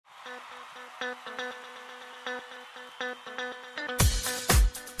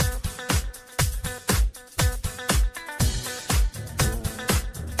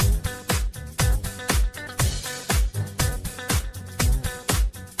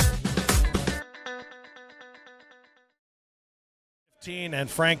And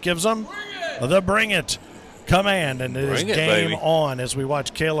Frank gives them the bring it command, and it is game on as we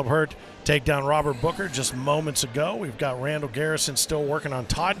watch Caleb Hurt take down Robert Booker just moments ago. We've got Randall Garrison still working on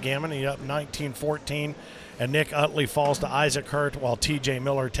Todd Gammon. He's up 19-14, and Nick Utley falls to Isaac Hurt while TJ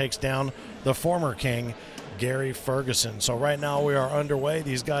Miller takes down the former king, Gary Ferguson. So right now we are underway.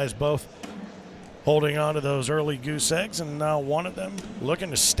 These guys both holding on to those early goose eggs, and now one of them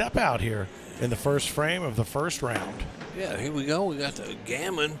looking to step out here in the first frame of the first round. Yeah, here we go. We got the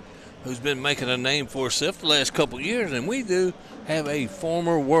Gammon, who's been making a name for himself the last couple of years, and we do have a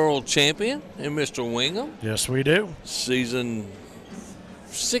former world champion in Mr. Wingham. Yes, we do. Season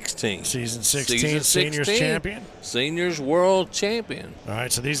 16. Season 16, seniors champion. Seniors world champion. All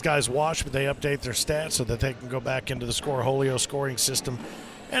right, so these guys wash, but they update their stats so that they can go back into the Scoreholio scoring system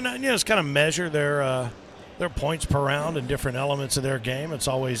and just kind of measure their points per round and different elements of their game. It's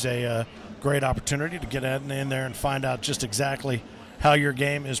always a great opportunity to get in there and find out just exactly how your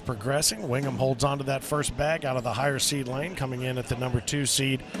game is progressing. Wingham holds on to that first bag out of the higher seed lane, coming in at the number 2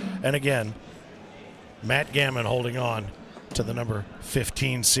 seed. And again, Matt Gammon holding on to the number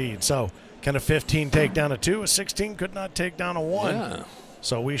 15 seed. So can a 15 take down a 2? A 16 could not take down a 1. Yeah.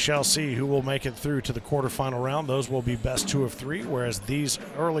 So we shall see who will make it through to the quarterfinal round. Those will be best 2 of 3, whereas these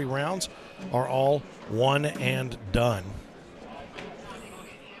early rounds are all one and done.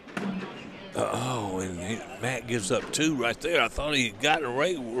 And Matt gives up 2 right there. I thought he got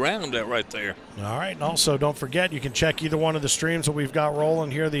around that right there. All right, and also don't forget, you can check either one of the streams that we've got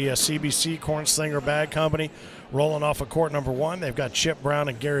rolling here. The CBC Corn Slinger Bag Company rolling off of court number 1. They've got Chip Brown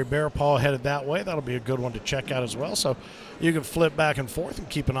and Gary Bearpaw headed that way. That'll be a good one to check out as well. So you can flip back and forth and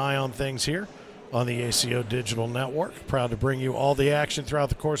keep an eye on things here on the ACO Digital Network. Proud to bring you all the action throughout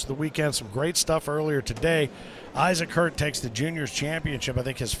the course of the weekend. Some great stuff earlier today. Isaac Hurt takes the Juniors Championship, I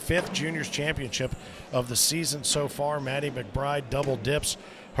think his 5th Juniors Championship of the season so far. Maddie McBride double dips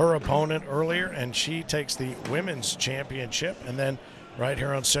her opponent earlier, and she takes the Women's Championship. And then right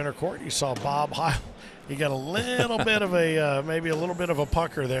here on center court, you saw Bob Heil. He got a little bit of a, maybe a little bit of a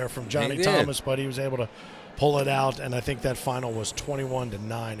pucker there from Johnny Thomas, but he was able to pull it out, and I think that final was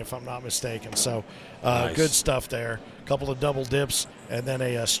 21-9, if I'm not mistaken. So nice. Good stuff there. A couple of double dips, and then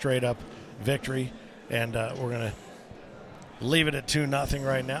a straight-up victory. And we're going to leave it at 2-0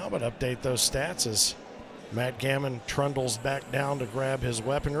 right now, but update those stats as Matt Gammon trundles back down to grab his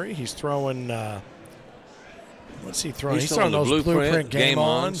weaponry. He's throwing, what's he throwing? He's throwing those Blueprint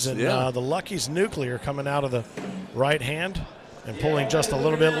Game-Ons, and the Lucky's Nuclear coming out of the right hand and pulling just a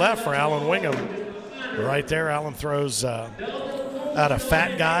little bit left for Alan Wingham. Right there, Alan throws out of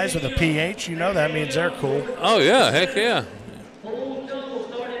Fat Guys with a PH. You know that means they're cool. Oh, yeah, heck yeah.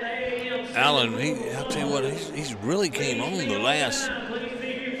 Alan, I'll tell you what, he's really came on the last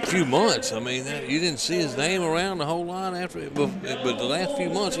few months. I mean, you didn't see his name around the whole line after, but the last few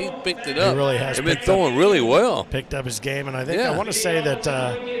months he picked it up. He really has. He's been throwing really well. Picked up his game, and I think I want to say that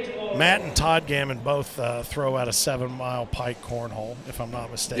Matt and Todd Gammon both throw out a 7 Mile Pike cornhole, if I'm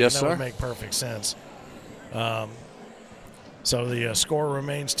not mistaken. Yes, that sir. would make perfect sense. So the score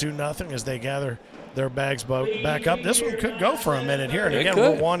remains 2-0 as they gather their bags back up. This one could go for a minute here. And again,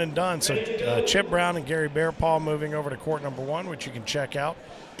 we're one and done. So Chip Brown and Gary Bearpaw moving over to court number 1, which you can check out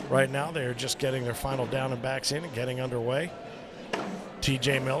right now. They're just getting their final down and backs in and getting underway.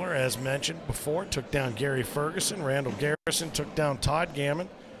 TJ Miller, as mentioned before, took down Gary Ferguson. Randall Garrison took down Todd Gammon.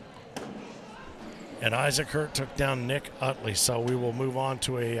 And Isaac Hurt took down Nick Utley. So we will move on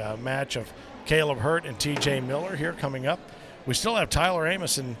to a match of Caleb Hurt and TJ Miller here coming up. We still have Tyler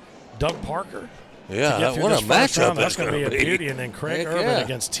Amos and Doug Parker. Yeah, what a matchup that's going to be a beauty. And then Craig Irvin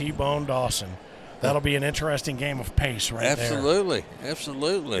against T-Bone Dawson. That'll be an interesting game of pace right there.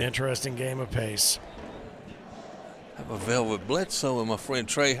 Absolutely. Interesting game of pace. I have a Velvet Bledsoe and my friend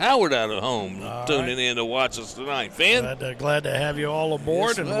Trey Howard out at home tuning in to watch us tonight. Finn? Glad to have you all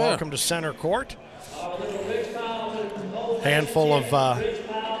aboard, and welcome to center court. Handful of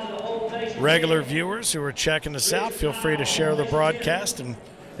regular viewers who are checking us out. Feel free to share the broadcast and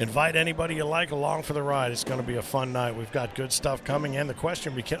invite anybody you like along for the ride. It's going to be a fun night. We've got good stuff coming in. The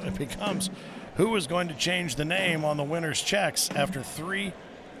question becomes, who is going to change the name on the winner's checks after 3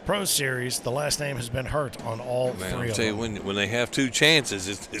 Pro Series? The last name has been Hurt on all 3 of them. I'll tell you, when they have 2 chances,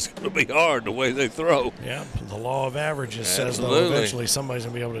 it's going to be hard the way they throw. Yeah, the law of averages says, though, eventually somebody's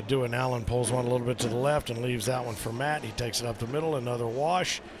going to be able to do it. And Allen pulls one a little bit to the left and leaves that one for Matt. He takes it up the middle, another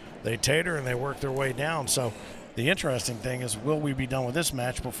wash. they tater and they work their way down. So the interesting thing is, will we be done with this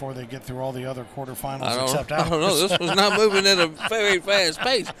match before they get through all the other quarterfinals except ours? I don't know. This was not moving at a very fast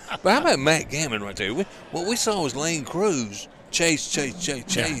pace. But how about Matt Gammon right there? What we saw was Lane Cruz chase.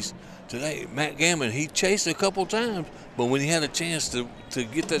 Today, Matt Gammon, he chased a couple times, but when he had a chance to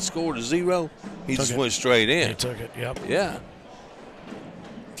get that score to 0, he just went straight in. He took it, yep. Yeah.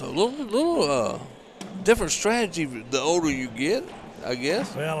 So a little different strategy the older you get, I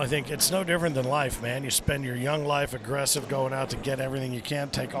guess. Well, I think it's no different than life, man. You spend your young life aggressive, going out to get everything you can,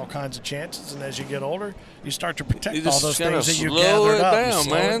 take all kinds of chances, and as you get older, you start to protect all those things that you gathered up. Down,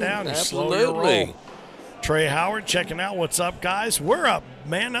 slow man. it down. Absolutely. You slow your roll. Trey Howard checking out. What's up, guys? We're up,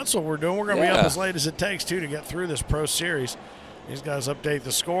 man. That's what we're doing. We're going to be up as late as it takes, too, to get through this Pro Series. These guys update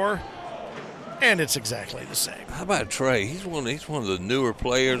the score, and it's exactly the same. How about Trey? He's one of the newer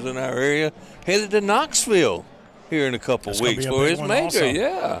players in our area. Headed to Knoxville here in a couple weeks for his major. Also.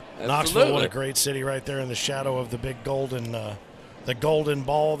 Yeah, Knoxville, what a great city right there in the shadow of the big golden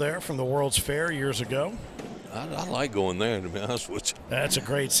ball there from the World's Fair years ago. I like going there, to be honest with you. That's a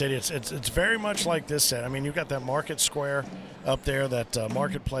great city. It's very much like this set. I mean, you've got that market square up there. That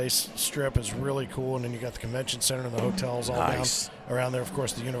marketplace strip is really cool, and then you got the convention center and the hotels all down around there. Of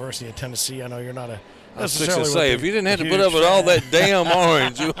course, the University of Tennessee. I know you're not a I was fixing to say, if you didn't have to put up with all that damn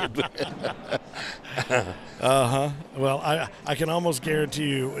orange, you would. Well, I can almost guarantee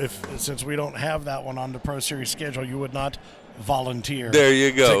you, since we don't have that one on the Pro Series schedule, you would not volunteer. There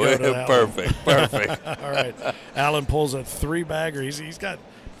you go. Perfect. All right. Allen pulls a 3-bagger. He's got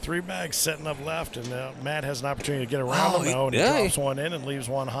 3 bags setting up left, and Matt has an opportunity to get around him. And he drops one in and leaves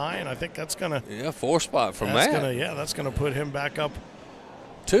one high, and I think that's going to. Yeah, 4-spot for Matt. That's going to put him back up.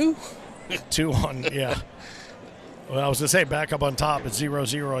 2 on, yeah. Well, I was going to say back up on top. It's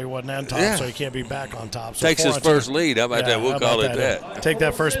 0-0. He wasn't on top, so he can't be back on top. So takes his first lead. How about that? We'll call it that. Take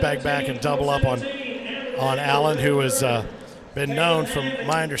that first bag back and double up on Allen, who has been known, from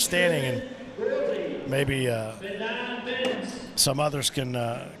my understanding, and maybe some others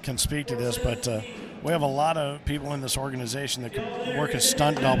can speak to this, but we have a lot of people in this organization that can work as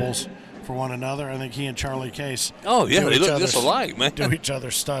stunt doubles for one another. I think he and Charlie Case. Oh, yeah, they look just alike, man. Do each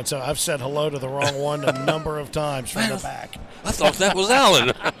other's stunts. So I've said hello to the wrong one a number of times from the back. I thought that was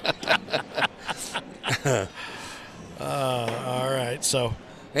Allen. All right, so.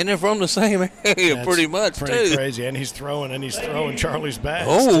 And they're from the same area, pretty much, pretty crazy. And he's throwing Charlie's bags.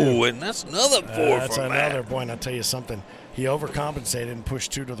 Oh, and that's another 4 for Matt. That's another point. I'll tell you something. He overcompensated and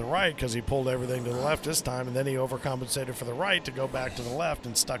pushed 2 to the right because he pulled everything to the left this time, and then he overcompensated for the right to go back to the left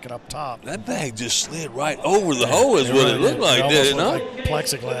and stuck it up top. That bag just slid right over the hole is what it looked like, did it not? Like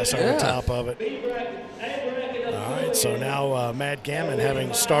plexiglass over top of it. All right, so now Matt Gammon,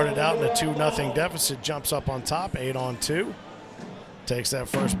 having started out in a 2-0 deficit, jumps up on top, 8-on-2. Takes that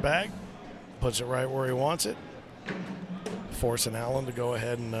first bag, puts it right where he wants it, forcing Allen to go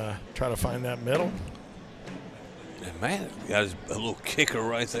ahead and try to find that middle. And Matt got a little kicker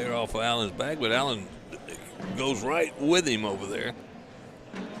right there off of Allen's bag, but Allen goes right with him over there.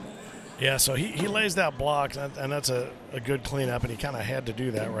 Yeah, so he lays that block, and that's a good cleanup, and he kind of had to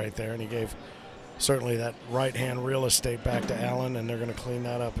do that right there, and he gave certainly that right-hand real estate back to Allen, and they're going to clean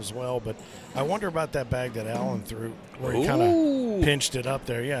that up as well. But I wonder about that bag that Allen threw, where he kind of pinched it up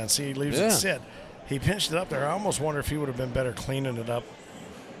there. Yeah, and see, he leaves it sit. He pinched it up there. I almost wonder if he would have been better cleaning it up.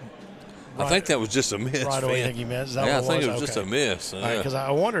 I think that was just a miss. Right away, think he missed. Is that I what think it was just a miss. Because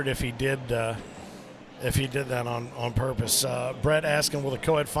I wondered if he did that on purpose. Brett asking, will the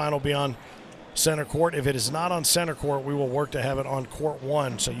co-ed final be on center court? If it is not on center court, we will work to have it on court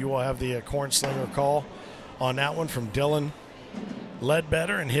 1. So you will have the corn slinger call on that one from Dylan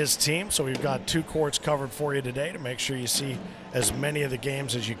Ledbetter and his team. So we've got 2 courts covered for you today to make sure you see as many of the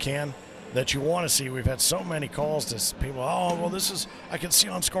games as you can that you want to see. We've had so many calls to people, I can see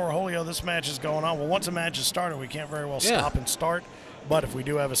on Scoreholio this match is going on. Well, once a match is started, we can't very well stop and start. But if we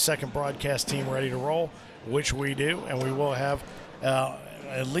do have a second broadcast team ready to roll, which we do, and we will have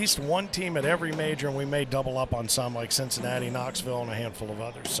at least one team at every major, and we may double up on some like Cincinnati, Knoxville, and a handful of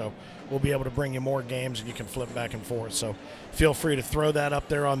others. So we'll be able to bring you more games, and you can flip back and forth. So feel free to throw that up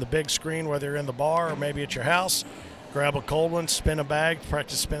there on the big screen, whether you're in the bar or maybe at your house. Grab a cold one, spin a bag,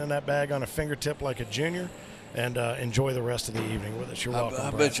 practice spinning that bag on a fingertip like a junior, and enjoy the rest of the evening with us. You're welcome.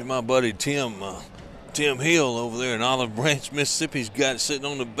 I bet you my buddy Tim Hill over there in Olive Branch, Mississippi's got it sitting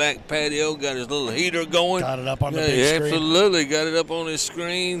on the back patio, got his little heater going. Got it up on the big screen. Absolutely, got it up on his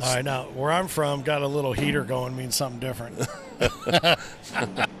screens. All right, now where I'm from, got a little heater going means something different.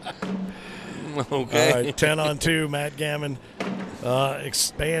 Okay. All right, 10-on-2, Matt Gammon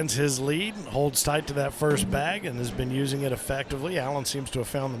expands his lead, holds tight to that first bag, and has been using it effectively. Allen seems to have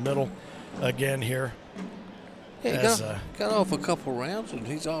found the middle again here. Yeah, he got off a couple rounds, and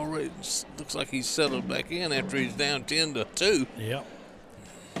he's already looks like he's settled back in after he's down 10-2. Yep.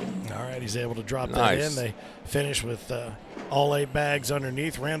 All right, he's able to drop that Nice. in. They finish with all 8 bags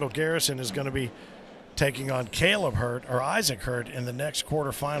underneath. Randall Garrison is going to be taking on Caleb Hurt or Isaac Hurt in the next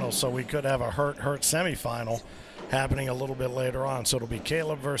quarterfinal, so we could have a Hurt semifinal happening a little bit later on. So it'll be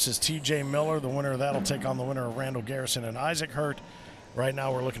Caleb versus TJ Miller. The winner of that will take on the winner of Randall Garrison and Isaac Hurt. Right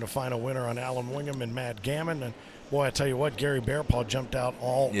now we're looking to find a winner on Alan Wingham and Matt Gammon. And boy, I tell you what, Gary Bearpaw jumped out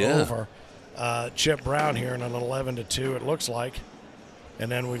all over Chip Brown here in an 11-2, it looks like.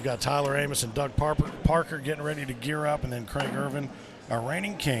 And then we've got Tyler Amos and Doug Parker getting ready to gear up, and then Craig Irvin, our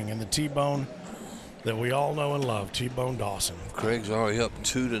reigning king, and the T-Bone that we all know and love, T-Bone Dawson. Craig's already up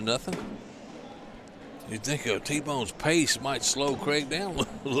 2-0. You'd think T-Bone's pace might slow Craig down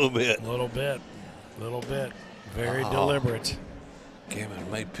a little bit. A little bit. Very deliberate. Gammon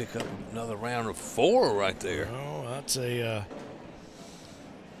may pick up another round of 4 right there. Oh, that's a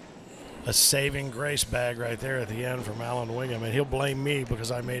saving grace bag right there at the end from Alan Wingham, and he'll blame me because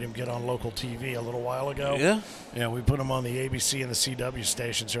I made him get on local TV a little while ago. Yeah, we put him on the ABC and the CW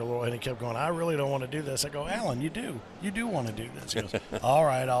stations here a little, and he kept going, I really don't want to do this. I go, Alan, you do want to do this. He goes, all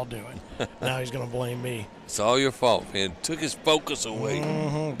right, I'll do it. Now he's going to blame me. It's all your fault, man. Took his focus away.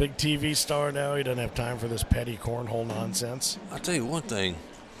 Big TV star now. He doesn't have time for this petty cornhole nonsense. I'll tell you one thing.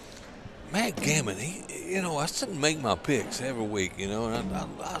 Matt Gammon, I sit and make my picks every week, and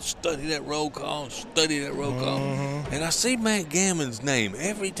I study that roll call, and I see Matt Gammon's name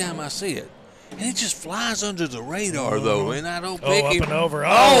every time I see it. And he just flies under the radar, though, and I don't pick him. Up and over.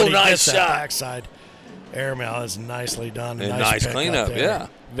 Oh, he nice gets shot. That backside airmail is nicely done. And nice cleanup, yeah.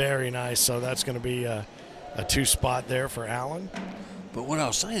 Very nice. So that's going to be a 2-spot there for Allen. But what I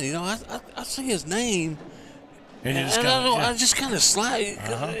was saying, I see his name. And you I just kind of slide.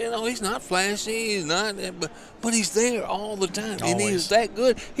 He's not flashy. He's not, but he's there all the time. Always. And he's that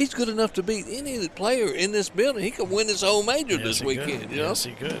good. He's good enough to beat any player in this building. He could win this whole major this weekend. Yes,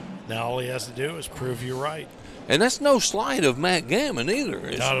 he could. Now all he has to do is prove you right. And that's no slight of Matt Gammon either.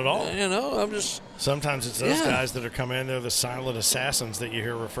 Not at all. I'm just. Sometimes it's those guys that are coming in. They're the silent assassins that you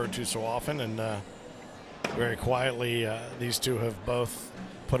hear referred to so often. And very quietly, these two have both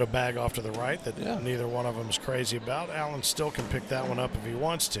put a bag off to the right that neither one of them is crazy about. Allen still can pick that one up if he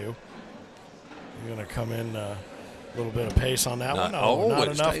wants to. He's going to come in a little bit of pace on that one.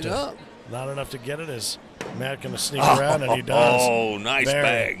 Not enough to get it. As Matt going to sneak around, and he does. Oh, nice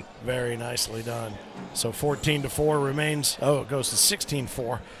bag. Very nicely done. So 14-4 remains. Oh, it goes to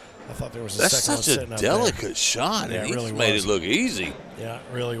 16-4. I thought there was a second one sitting up there. That's such a delicate shot, and he really made it look easy. Yeah, it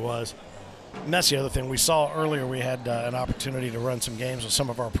really was. And that's the other thing. We saw earlier we had an opportunity to run some games with some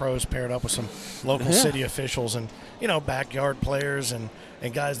of our pros paired up with some local city officials and, backyard players and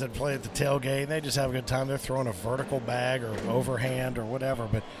guys that play at the tailgate. They just have a good time. They're throwing a vertical bag or overhand or whatever.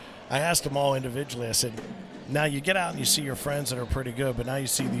 But I asked them all individually. I said, now you get out and you see your friends that are pretty good, but now you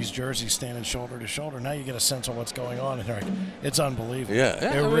see these jerseys standing shoulder to shoulder. Now you get a sense of what's going on. And they're like, it's unbelievable.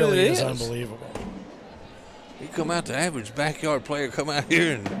 Yeah, it really is unbelievable. You come out, the average backyard player come out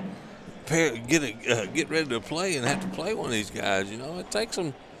here and get ready to play and have to play one of these guys. It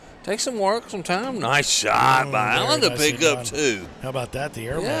takes some work, some time. Nice shot by Allen to pick up too. How about that? The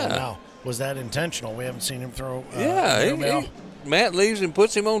airmail. Yeah. Now, was that intentional? We haven't seen him throw. Matt leaves and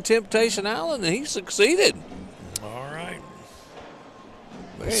puts him on Temptation Island, and he succeeded. All right.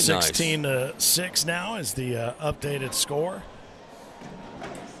 Very 16-6 now is the updated score.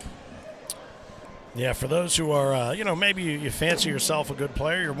 Yeah, for those who are, maybe you fancy yourself a good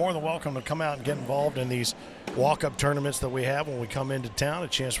player, you're more than welcome to come out and get involved in these walk-up tournaments that we have when we come into town. A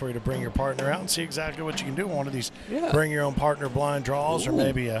chance for you to bring your partner out and see exactly what you can do. One of these bring your own partner blind draws, or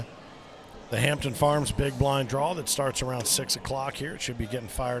maybe the Hampton Farms big blind draw that starts around 6 o'clock here. It should be getting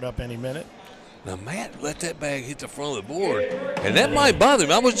fired up any minute. Now, Matt let that bag hit the front of the board, and that might bother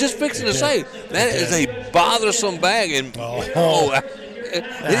him. I was just fixing to say, that is a bothersome bag. And it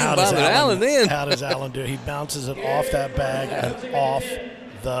didn't bother Allen then. How does Allen do it? He bounces it off that bag and off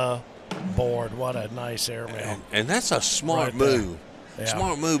the board. What a nice airmail. And that's a smart move. Yeah.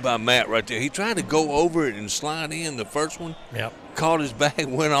 Smart move by Matt right there. He tried to go over it and slide in the first one. Yep. Caught his bag,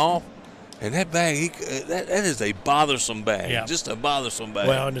 went off. And that bag, that is a bothersome bag. Yeah. Just a bothersome bag.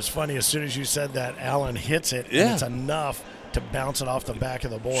 Well, and it's funny, as soon as you said that, Allen hits it, and it's enough to bounce it off the back of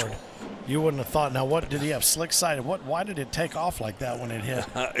the board. You wouldn't have thought. Now, what did he have? Slick side. Why did it take off like that when it hit?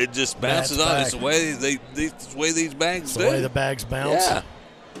 It just bounces on. It's the way these bags do. The way the bags bounce. Yeah.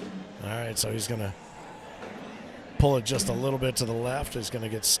 All right, so he's going to pull it just a little bit to the left. Is going to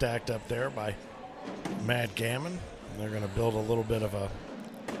get stacked up there by Matt Gammon. They're going to build a little bit of a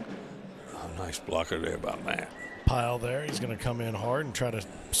nice blocker there by Matt. Pile there. He's going to come in hard and try to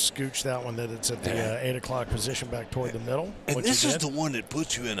scooch that one that it's at the 8 o'clock position back toward the middle. And this is the one that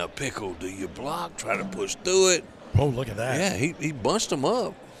puts you in a pickle. Do you block, try to push through it? Oh, look at that. Yeah, he bunched them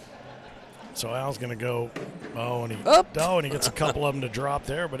up. So Al's going to go, and he gets a couple of them to drop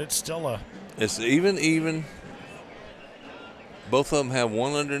there, but it's still It's even. Both of them have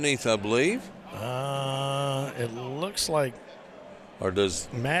one underneath, I believe. It looks like. Or does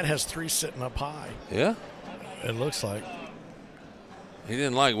Matt has 3 sitting up high. Yeah. It looks like. He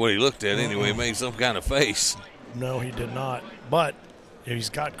didn't like what he looked at anyway. He made some kind of face. No, he did not. But he's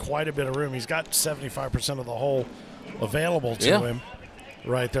got quite a bit of room. He's got 75% of the hole available to him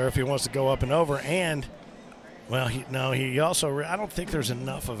right there if he wants to go up and over. And, well, he also, I don't think there's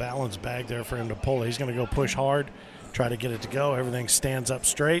enough of Allen's bag there for him to pull it. He's going to go push hard, try to get it to go. Everything stands up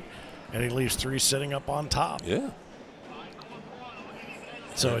straight, and he leaves 3 sitting up on top. Yeah.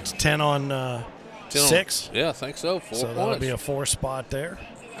 So it's 10 on 6. Yeah, I think so. 4 points. So that'll be a 4 spot there.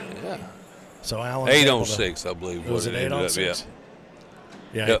 Yeah. So Allen 8 on 6, I believe. Was it 8 on 6?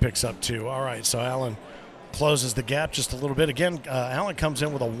 Yeah, he picks up 2. All right, so Allen closes the gap just a little bit. Again, Allen comes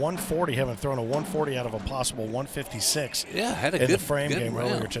in with a 140, having thrown a 140 out of a possible 156 had a in good the frame game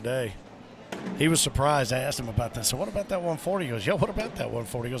earlier today. He was surprised. I asked him about that. So what about that 140? He goes, what about that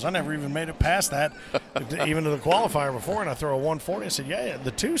 140? He goes, I never even made it past that, even to the qualifier before, and I throw a 140. I said,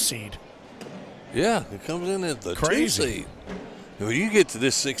 the 2 seed. Yeah, it comes in at the Crazy. 2 seed. When you get to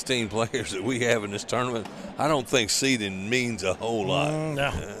this 16 players that we have in this tournament, I don't think seeding means a whole lot.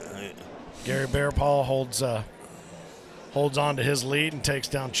 No. Gary Bearpaw holds on to his lead and takes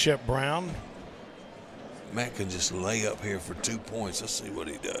down Chip Brown. Matt can just lay up here for 2 points. Let's see what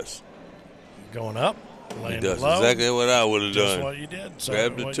he does. Going up, laying he does low. exactly what I would have done. Just what you did. So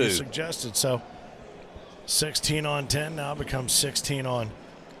grabbed the what 2. you suggested. So 16 on 10 now becomes 16 on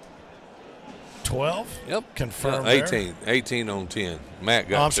 12. Yep. Confirmed. 18 on 10. Matt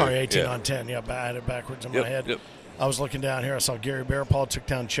got 18 on 10. Yeah, I had it backwards in my head. Yep. I was looking down here. I saw Gary Bearpaw took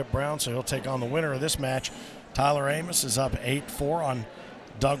down Chip Brown, so he'll take on the winner of this match. Tyler Amos is up 8-4 on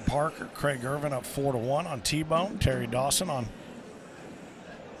Doug Parker. Craig Irvin up 4-1 on T-Bone. Terry Dawson on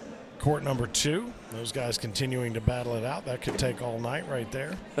court number 2. Those guys continuing to battle it out. That could take all night right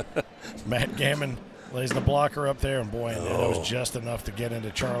there. Matt Gammon lays the blocker up there, and boy, that was just enough to get into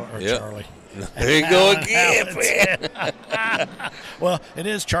Charlie. There you go again, man. Well, it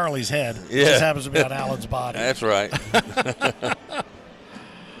is Charlie's head. Yeah. It just happens to be on Allen's body. That's right.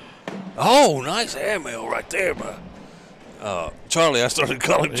 Oh, nice airmail right there, bro. Charlie, I started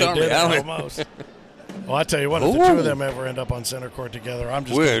calling Charlie Allen. Almost. Well, I tell you what, if the 2 of them ever end up on center court together, I'm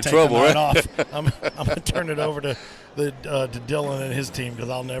just going to take trouble, the night right? off. I'm going to turn it over to Dylan and his team because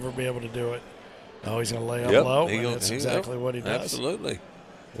I'll never be able to do it. Oh, he's going to lay up low, and that's exactly what he does. Absolutely.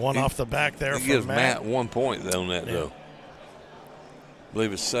 One off the back there he from gives Matt. 1 point on that, though. I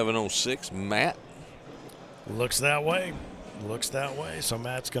believe it's 7 on 6. Matt. Looks that way. So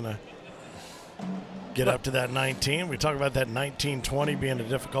Matt's going to get up to that 19. We talk about that 19-20 being a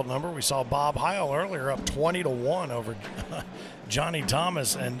difficult number. We saw Bob Heil earlier up 20-1 over Johnny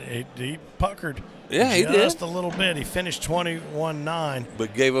Thomas, and he puckered just a little bit. He finished 21-9.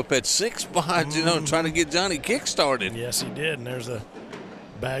 But gave up at 6 spots, trying to get Johnny kick-started. Yes, he did, and there's a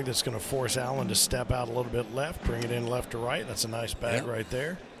bag that's going to force Allen to step out a little bit left, bring it in left to right. That's a nice bag right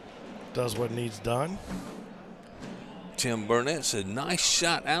there. Does what needs done. Tim Burnett said, nice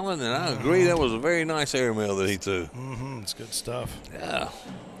shot, Allen, and I agree. That was a very nice airmail that he threw. It's good stuff. Yeah.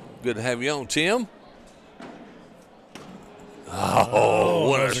 Good to have you on, Tim. Oh,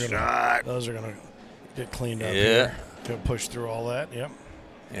 what a shot. Those are going to get cleaned up here. Going to push through all that, yep.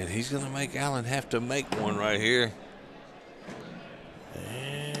 And he's going to make Allen have to make one right here.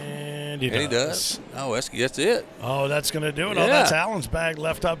 And he does. Oh, that's it. Oh, that's going to do it. Yeah. Oh, that's Allen's bag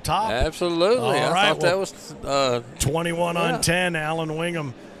left up top. Absolutely. All right. I thought that was 21 on 10. Allen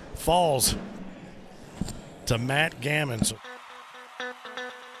Wingham falls to Matt Gammon. So